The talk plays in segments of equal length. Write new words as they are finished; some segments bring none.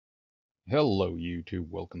Hello YouTube,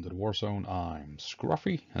 welcome to the War Zone. I'm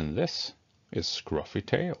Scruffy and this is Scruffy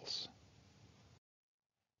Tales.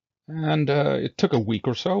 And it took a week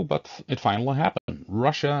or so, but it finally happened.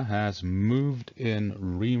 Russia has moved in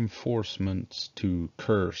reinforcements to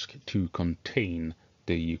Kursk to contain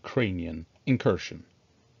the Ukrainian incursion.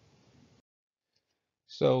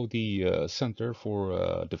 So the Center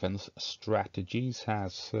for Defense Strategies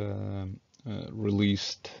has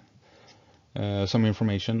released some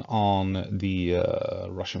information on the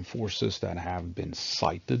Russian forces that have been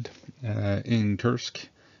sighted in Kursk,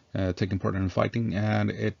 taking part in fighting,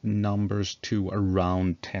 and it numbers to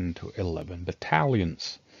around 10 to 11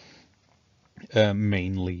 battalions,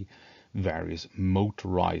 mainly various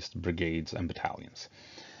motorized brigades and battalions.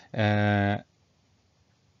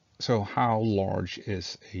 So how large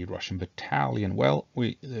is a Russian battalion? Well,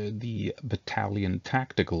 the battalion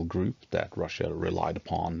tactical group that Russia relied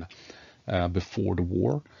upon before the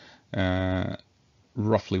war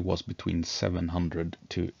roughly was between 700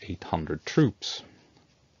 to 800 troops.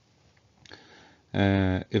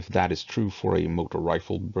 If that is true for a motor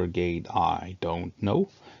rifle brigade, I don't know,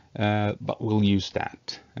 but we'll use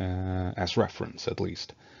that as reference at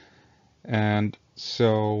least. And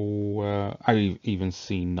so I've even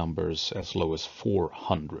seen numbers as low as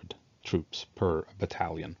 400 troops per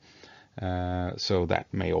battalion. So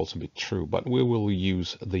that may also be true, but we will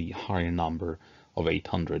use the higher number of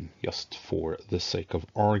 800 just for the sake of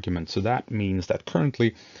argument. So that means that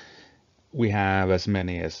currently we have as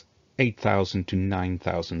many as 8,000 to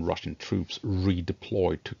 9,000 Russian troops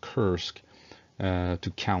redeployed to Kursk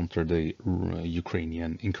to counter the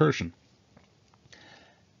Ukrainian incursion.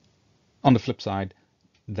 On the flip side,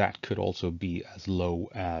 that could also be as low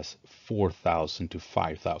as 4,000 to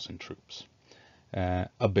 5,000 troops.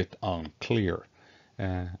 A bit unclear.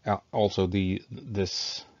 Also,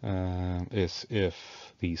 this is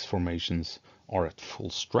if these formations are at full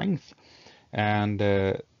strength, and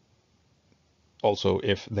also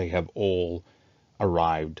if they have all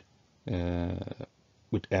arrived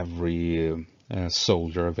with every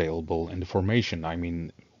soldier available in the formation. I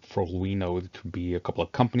mean, for all we know, it could be a couple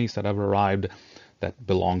of companies that have arrived that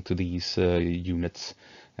belong to these units,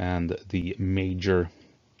 and the major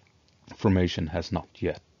formation has not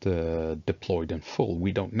yet deployed in full.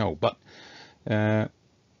 We don't know, but the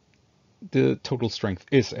total strength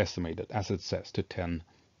is estimated, as it says, to 10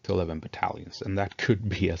 to 11 battalions, and that could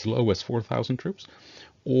be as low as 4,000 troops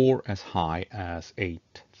or as high as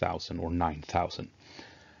 8,000 or 9,000.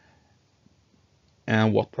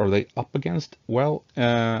 And what are they up against? Well,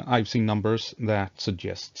 I've seen numbers that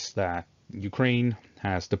suggests that Ukraine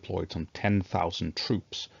has deployed some 10,000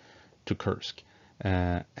 troops to Kursk,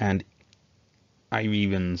 and I've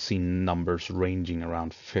even seen numbers ranging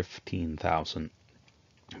around 15,000.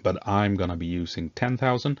 But I'm going to be using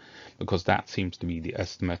 10,000 because that seems to be the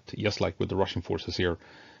estimate, just like with the Russian forces here,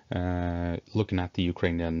 looking at the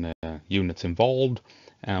Ukrainian units involved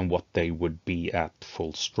and what they would be at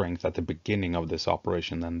full strength at the beginning of this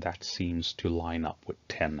operation, then that seems to line up with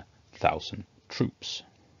 10,000 troops.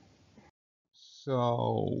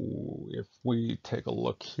 So if we take a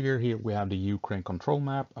look here, we have the Ukraine control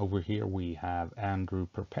map. Over here we have Andrew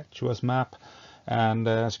Perpetua's map. And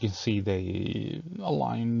as you can see, they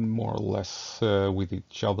align more or less with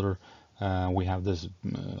each other. We have this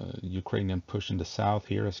Ukrainian push in the south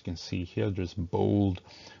here. As you can see here, there's bold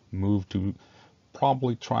move to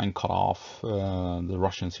probably try and cut off the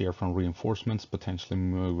Russians here from reinforcements, potentially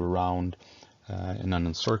move around in an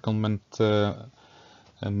encirclement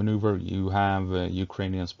maneuver. You have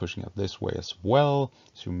Ukrainians pushing up this way as well.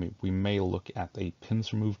 So we may look at a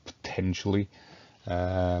pincer move potentially.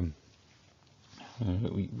 We'll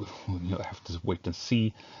have to wait and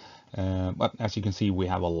see. But as you can see, we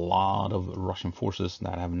have a lot of Russian forces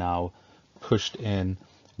that have now pushed in,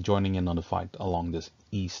 joining in on the fight along this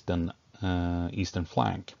eastern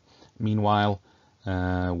flank. Meanwhile,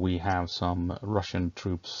 we have some Russian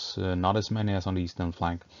troops, not as many as on the eastern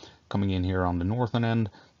flank, coming in here on the northern end,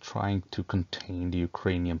 trying to contain the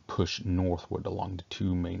Ukrainian push northward along the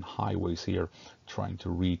two main highways here, trying to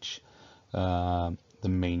reach the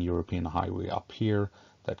main European highway up here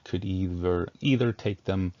that could either take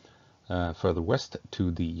them further west to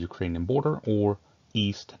the Ukrainian border or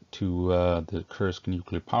east to the Kursk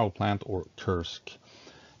nuclear power plant or Kursk,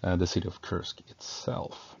 the city of Kursk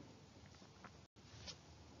itself.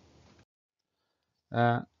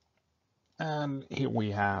 And here we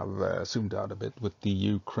have zoomed out a bit with the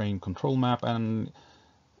Ukraine control map, and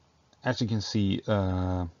as you can see,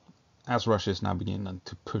 as Russia is now beginning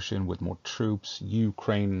to push in with more troops,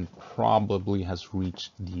 Ukraine probably has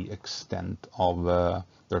reached the extent of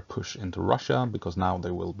their push into Russia, because now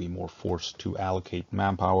they will be more forced to allocate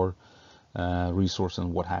manpower, resources,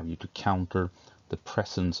 and what have you to counter the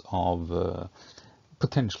presence of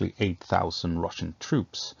potentially 8,000 Russian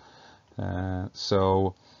troops.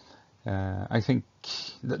 So I think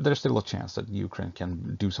there's still a chance that Ukraine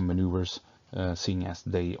can do some maneuvers, seeing as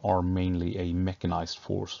they are mainly a mechanized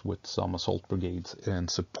force with some assault brigades and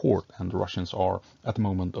support, and the Russians are at the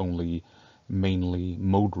moment only mainly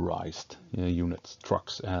motorized units,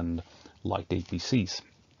 trucks and light APCs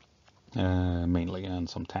mainly, and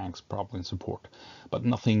some tanks probably in support, but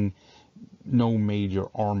no major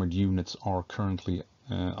armored units are currently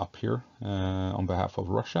up here on behalf of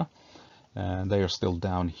Russia. They are still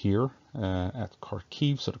down here at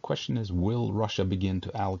Kharkiv. So the question is, will Russia begin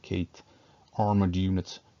to allocate armored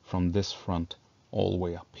units from this front all the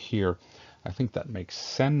way up here? I think that makes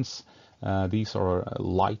sense. These are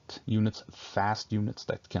light units, fast units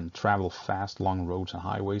that can travel fast along roads and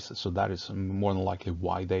highways. So that is more than likely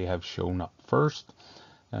why they have shown up first.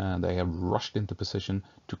 They have rushed into position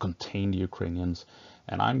to contain the Ukrainians.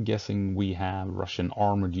 And I'm guessing we have Russian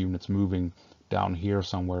armored units moving down here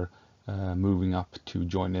somewhere, moving up to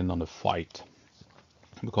join in on the fight.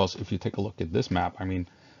 Because if you take a look at this map, I mean,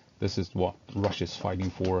 this is what Russia is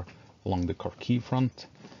fighting for along the Kharkiv front.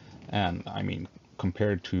 And I mean,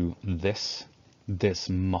 compared to this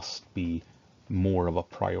must be more of a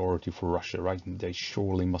priority for Russia, right? They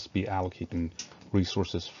surely must be allocating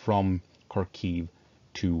resources from Kharkiv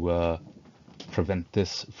to prevent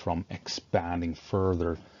this from expanding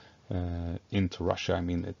further into Russia. I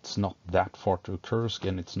mean, it's not that far to Kursk,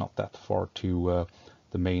 and it's not that far to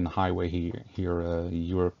the main highway here,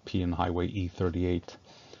 European Highway E38.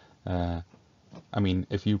 I mean,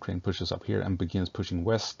 if Ukraine pushes up here and begins pushing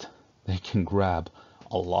west, they can grab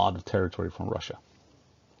a lot of territory from Russia.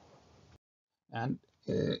 And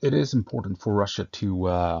it is important for Russia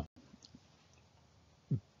to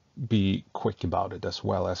be quick about it as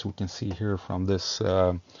well, as we can see here from this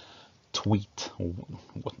tweet.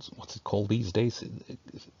 What's it called these days?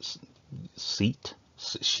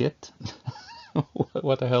 Shit?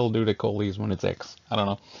 What the hell do they call these when it's X? I don't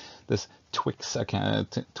know. This Twix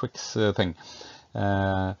thing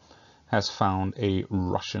has found a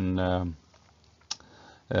Russian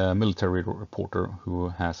military reporter who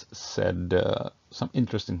has said some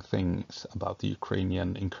interesting things about the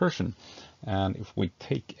Ukrainian incursion. And if we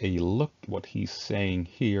take a look at what he's saying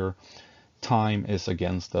here, time is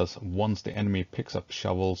against us. Once the enemy picks up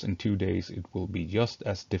shovels in 2 days, it will be just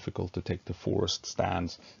as difficult to take the forest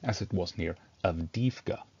stands as it was near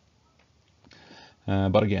Avdiivka.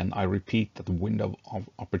 But again, I repeat that the window of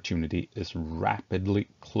opportunity is rapidly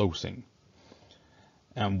closing.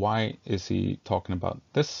 And why is he talking about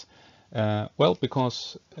this? Well,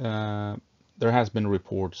 because there has been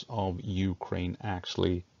reports of Ukraine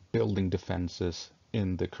actually building defenses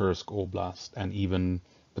in the Kursk Oblast, and even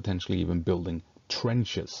potentially even building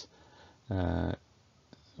trenches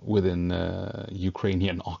within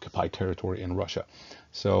Ukrainian occupied territory in Russia.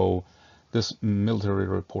 So this military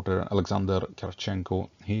reporter, Alexander Karchenko,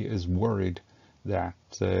 he is worried that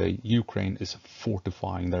Ukraine is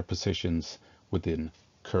fortifying their positions within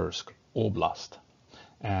Kursk Oblast.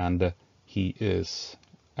 And he is,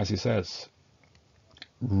 as he says,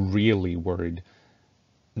 really worried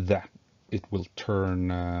that it will turn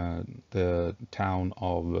the town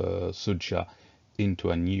of Sudzha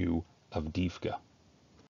into a new Avdiivka.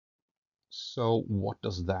 So what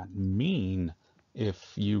does that mean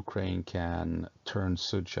if Ukraine can turn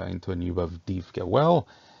Sudzha into a new Avdiivka? Well,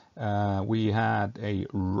 we had a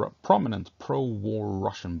prominent pro-war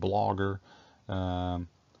Russian blogger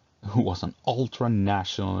who was an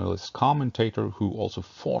ultra-nationalist commentator who also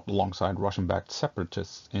fought alongside Russian-backed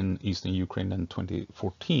separatists in eastern Ukraine in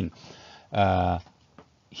 2014.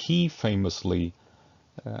 He famously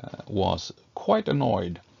was quite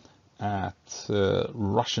annoyed at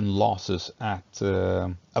Russian losses at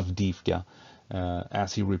Avdiivka,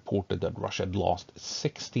 as he reported that Russia had lost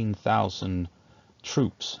 16,000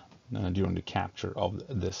 troops during the capture of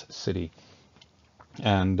this city.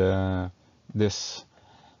 And this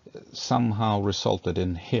somehow resulted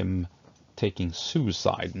in him taking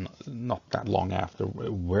suicide not that long after.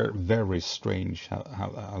 Very strange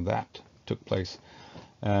how that took place.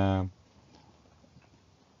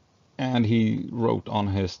 And he wrote on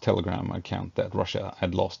his Telegram account that Russia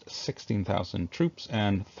had lost 16,000 troops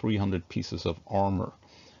and 300 pieces of armor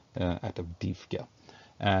at Avdiivka.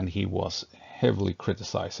 And he was heavily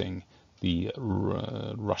criticizing the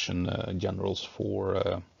Russian generals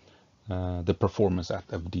for the performance at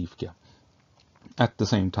Avdiivka. At the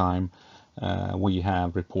same time, we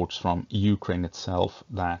have reports from Ukraine itself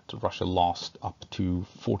that Russia lost up to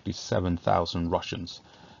 47,000 Russians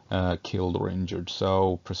killed or injured,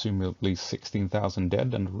 so presumably 16,000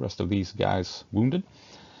 dead and the rest of these guys wounded,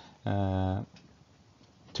 to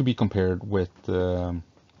be compared with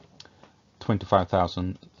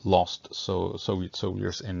 25,000 lost Soviet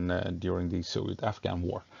soldiers during the Soviet-Afghan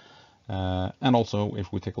War. And also,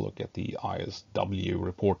 if we take a look at the ISW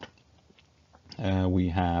report, we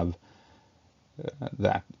have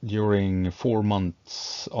that during 4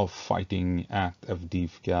 months of fighting at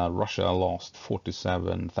Avdiivka, Russia lost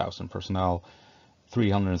 47,000 personnel,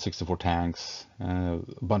 364 tanks, a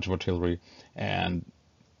bunch of artillery, and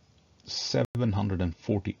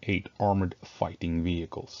 748 armored fighting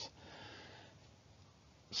vehicles.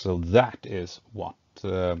 So that is what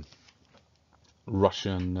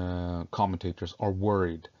Russian commentators are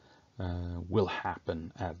worried will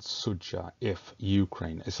happen at Sudzha if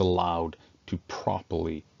Ukraine is allowed to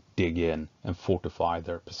properly dig in and fortify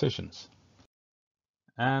their positions.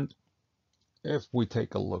 And if we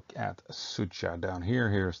take a look at Sudzha down here,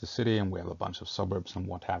 here's the city, and we have a bunch of suburbs and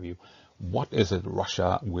what have you. What is it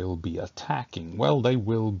Russia will be attacking? Well, they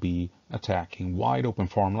will be attacking wide open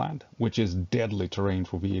farmland, which is deadly terrain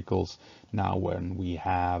for vehicles now when we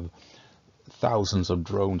have thousands of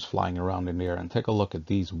drones flying around in the air. And take a look at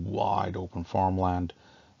these wide open farmland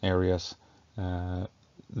areas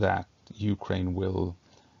that Ukraine will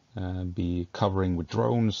be covering with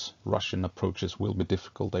drones. Russian approaches will be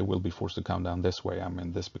difficult. They will be forced to come down this way. I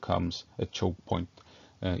mean, this becomes a choke point,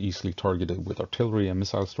 easily targeted with artillery and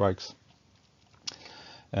missile strikes.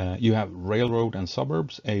 You have railroad and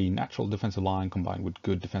suburbs, a natural defensive line combined with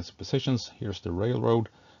good defensive positions. Here's the railroad.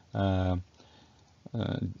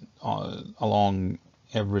 Along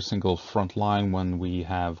every single front line, when we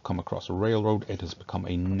have come across a railroad, it has become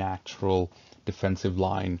a natural defensive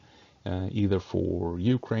line, either for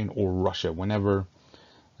Ukraine or Russia. Whenever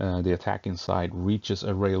the attacking side reaches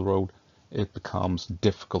a railroad, it becomes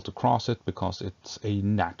difficult to cross it because it's a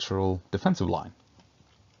natural defensive line.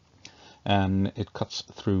 And it cuts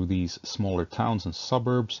through these smaller towns and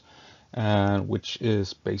suburbs, which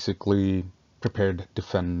is basically prepared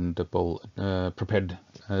defensive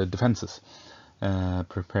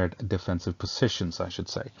positions, I should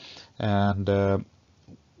say, and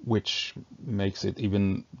which makes it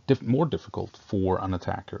even more difficult for an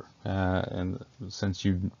attacker, and since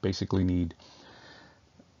you basically need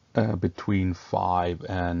between 5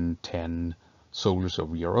 and 10 soldiers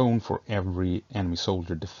of your own for every enemy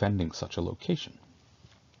soldier defending such a location.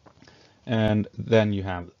 And then you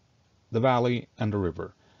have the valley and the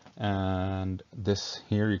river. And this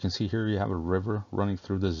here, you can see here you have a river running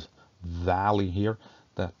through this valley here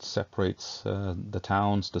that separates the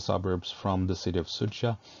towns, the suburbs from the city of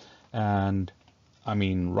Sudzha. And I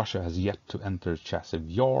mean, Russia has yet to enter Chasiv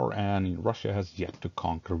Yar, and Russia has yet to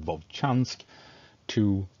conquer Volchansk,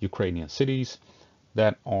 two Ukrainian cities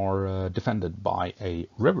that are defended by a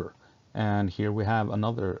river. And here we have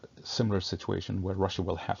another similar situation where Russia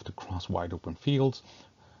will have to cross wide open fields,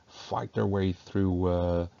 fight their way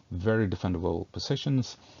through very defendable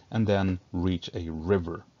positions, and then reach a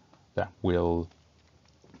river that will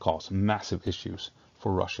cause massive issues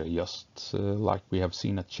for Russia, just like we have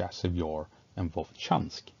seen at Chasiv Yar and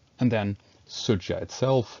Volchansk. And then Sudzha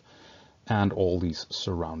itself and all these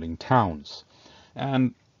surrounding towns.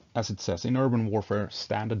 And as it says, in urban warfare,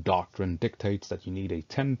 standard doctrine dictates that you need a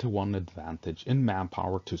 10-to-1 advantage in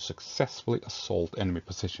manpower to successfully assault enemy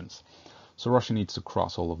positions. So Russia needs to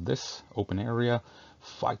cross all of this open area,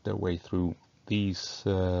 fight their way through these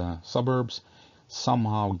suburbs,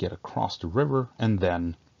 somehow get across the river, and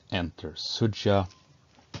then enter Sudzha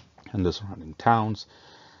and the surrounding towns.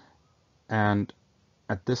 And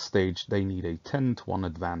at this stage, they need a 10-to-1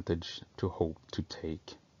 advantage to hope to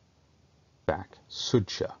take back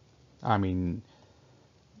Sudzha. I mean,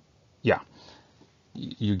 yeah,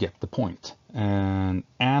 you get the point. And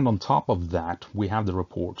on top of that, we have the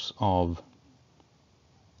reports of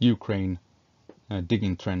Ukraine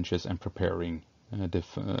digging trenches and preparing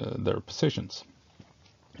their positions.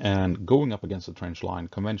 And going up against the trench line,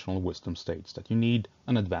 conventional wisdom states that you need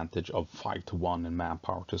an advantage of 5-to-1 in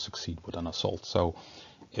manpower to succeed with an assault. So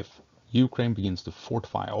if Ukraine begins to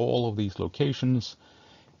fortify all of these locations,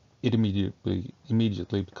 it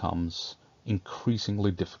immediately becomes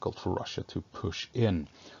increasingly difficult for Russia to push in.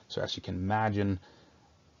 So as you can imagine,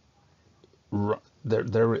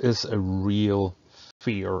 there is a real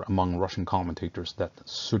fear among Russian commentators that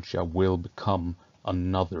Sudzha will become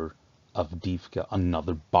another Avdiivka,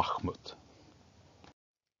 another Bakhmut.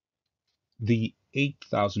 The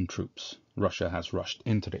 8,000 troops Russia has rushed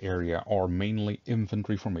into the area are mainly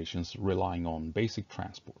infantry formations relying on basic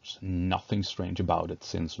transports. Nothing strange about it,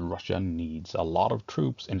 since Russia needs a lot of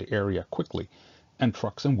troops in the area quickly, and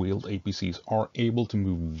trucks and wheeled APCs are able to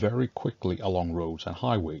move very quickly along roads and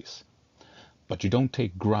highways. But you don't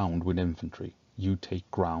take ground with infantry, you take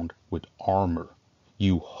ground with armor.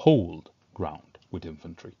 You hold ground with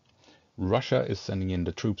infantry. Russia is sending in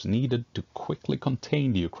the troops needed to quickly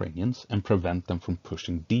contain the Ukrainians and prevent them from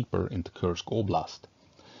pushing deeper into Kursk Oblast.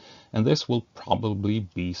 And this will probably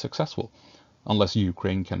be successful, unless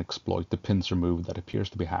Ukraine can exploit the pincer move that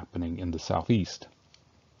appears to be happening in the southeast.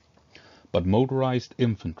 But motorized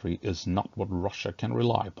infantry is not what Russia can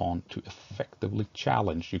rely upon to effectively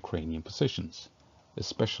challenge Ukrainian positions,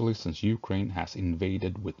 especially since Ukraine has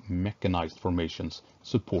invaded with mechanized formations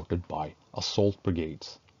supported by assault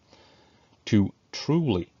brigades. To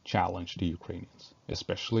truly challenge the Ukrainians,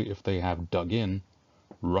 especially if they have dug in,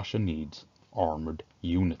 Russia needs armored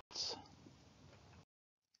units.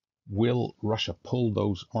 Will Russia pull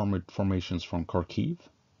those armored formations from Kharkiv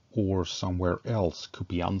or somewhere else,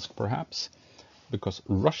 Kupiansk perhaps? Because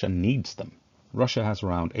Russia needs them. Russia has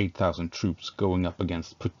around 8,000 troops going up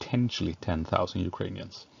against potentially 10,000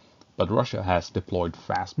 Ukrainians. But Russia has deployed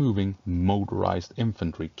fast-moving, motorized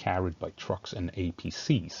infantry carried by trucks and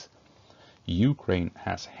APCs. Ukraine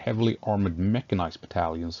has heavily armored mechanized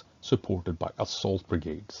battalions supported by assault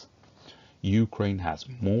brigades. Ukraine has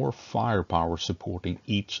more firepower supporting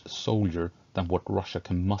each soldier than what Russia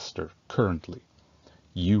can muster currently.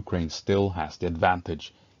 Ukraine still has the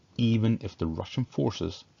advantage, even if the Russian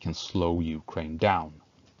forces can slow Ukraine down.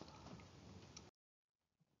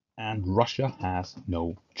 And Russia has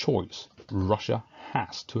no choice. Russia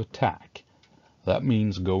has to attack. That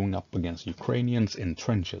means going up against Ukrainians in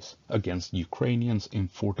trenches, against Ukrainians in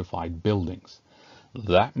fortified buildings.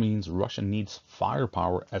 That means Russia needs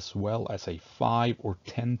firepower as well as a 5 or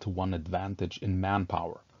 10 to 1 advantage in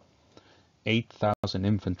manpower. 8,000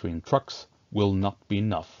 infantry and trucks will not be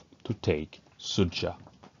enough to take Sudzha.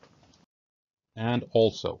 And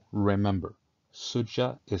also, remember,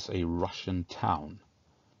 Sudzha is a Russian town.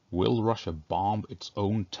 Will Russia bomb its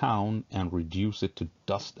own town and reduce it to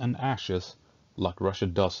dust and ashes, like Russia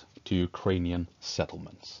does to Ukrainian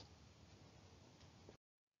settlements?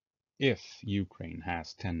 If Ukraine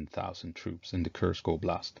has 10,000 troops in the Kursk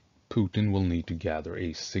Oblast, Putin will need to gather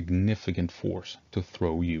a significant force to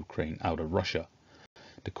throw Ukraine out of Russia.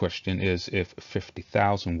 The question is if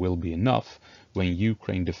 50,000 will be enough when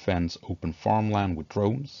Ukraine defends open farmland with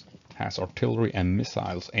drones, has artillery and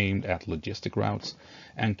missiles aimed at logistic routes,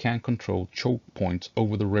 and can control choke points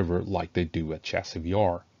over the river like they do at Chasiv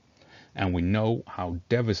Yar. And we know how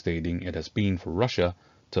devastating it has been for Russia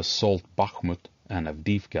to assault Bakhmut and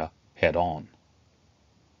Avdiivka head on.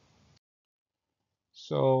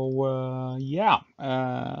 So,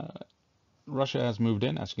 Russia has moved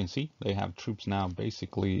in, as you can see. They have troops now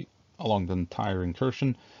basically along the entire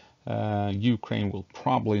incursion. Ukraine will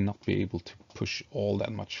probably not be able to push all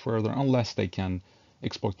that much further unless they can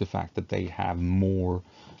exploit the fact that they have more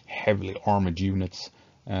heavily armored units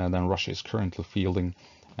than Russia is currently fielding,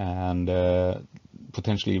 and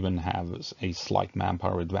potentially even have a slight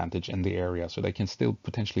manpower advantage in the area, so they can still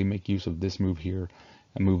potentially make use of this move here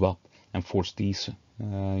and move up and force these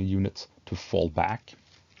units to fall back.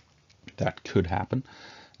 That could happen,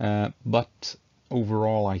 but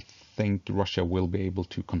overall I think Russia will be able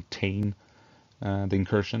to contain the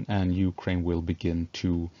incursion, and Ukraine will begin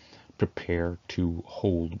to prepare to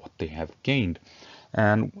hold what they have gained.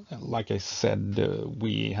 And like I said,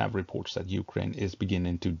 we have reports that Ukraine is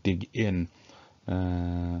beginning to dig in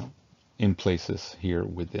places here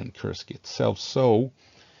within Kursk itself. So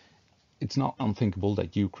it's not unthinkable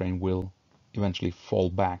that Ukraine will eventually fall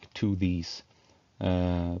back to these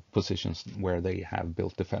positions where they have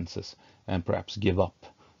built defenses and perhaps give up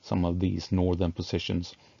some of these northern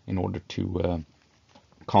positions in order to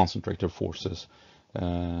concentrate their forces,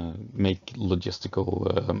 make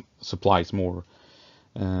logistical supplies more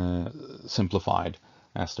simplified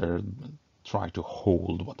as they're trying to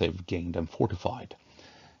hold what they've gained and fortified.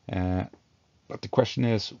 But the question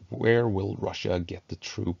is, where will Russia get the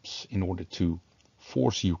troops in order to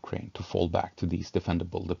force Ukraine to fall back to these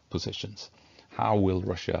defendable positions? How will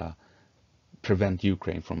Russia prevent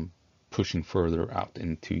Ukraine from pushing further out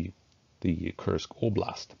into the Kursk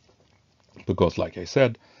Oblast? Because, like I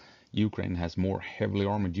said, Ukraine has more heavily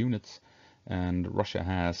armored units, and Russia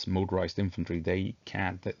has motorized infantry. They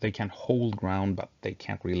can hold ground, but they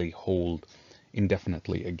can't really hold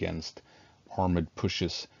indefinitely against armored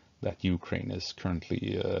pushes that Ukraine is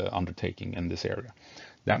currently undertaking in this area.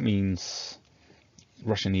 That means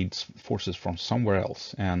Russia needs forces from somewhere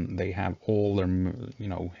else, and they have all their,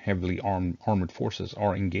 heavily armored forces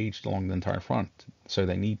are engaged along the entire front. So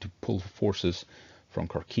they need to pull forces from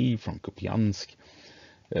Kharkiv, from Kupiansk,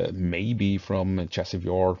 maybe from Chasiv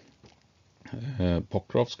Yar,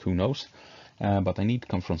 Pokrovsk, who knows? But they need to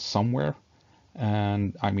come from somewhere.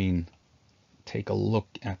 And I mean, take a look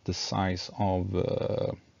at the size of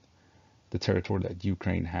the territory that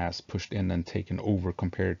Ukraine has pushed in and taken over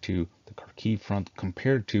compared to the Kharkiv front,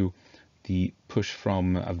 compared to the push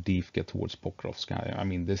from Avdiivka towards Pokrovsk. I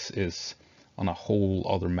mean, this is on a whole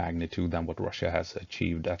other magnitude than what Russia has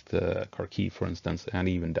achieved at Kharkiv, for instance, and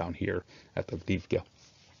even down here at Avdiivka.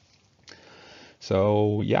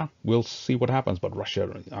 So yeah, we'll see what happens. But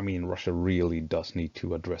Russia really does need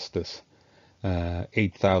to address this.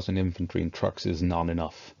 8,000 infantry and trucks is not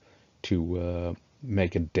enough to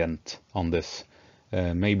make a dent on this.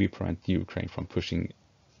 Maybe prevent Ukraine from pushing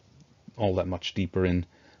all that much deeper in,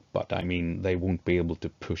 but I mean, they won't be able to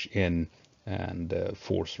push in and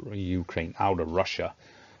force Ukraine out of Russia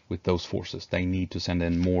with those forces. They need to send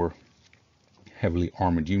in more heavily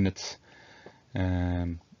armored units,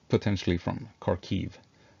 potentially from Kharkiv.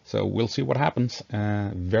 So we'll see what happens.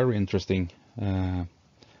 Very interesting.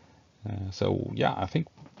 So yeah, I think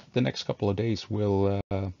the next couple of days will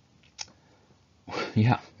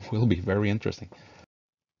will be very interesting.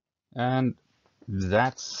 And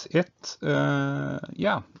that's it.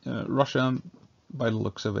 Russia, by the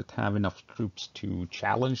looks of it, have enough troops to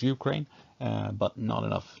challenge Ukraine, but not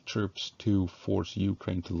enough troops to force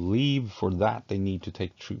Ukraine to leave. For that, they need to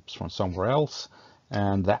take troops from somewhere else,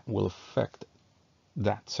 and that will affect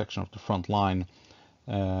that section of the front line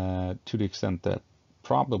to the extent that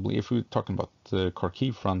probably, if we're talking about the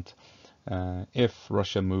Kharkiv front, if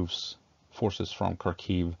Russia moves forces from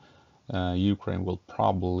Kharkiv, Ukraine will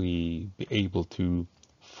probably be able to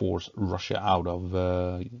force Russia out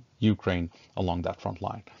of Ukraine along that front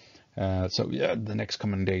line. So yeah, the next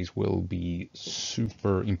coming days will be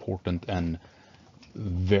super important and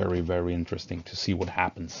very, very interesting to see what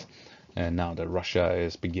happens. And now that Russia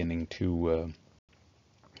is beginning to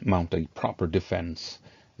mount a proper defense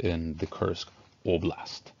in the Kursk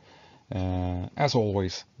Oblast. As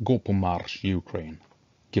always, go på marsch, Ukraine.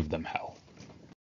 Give them hell.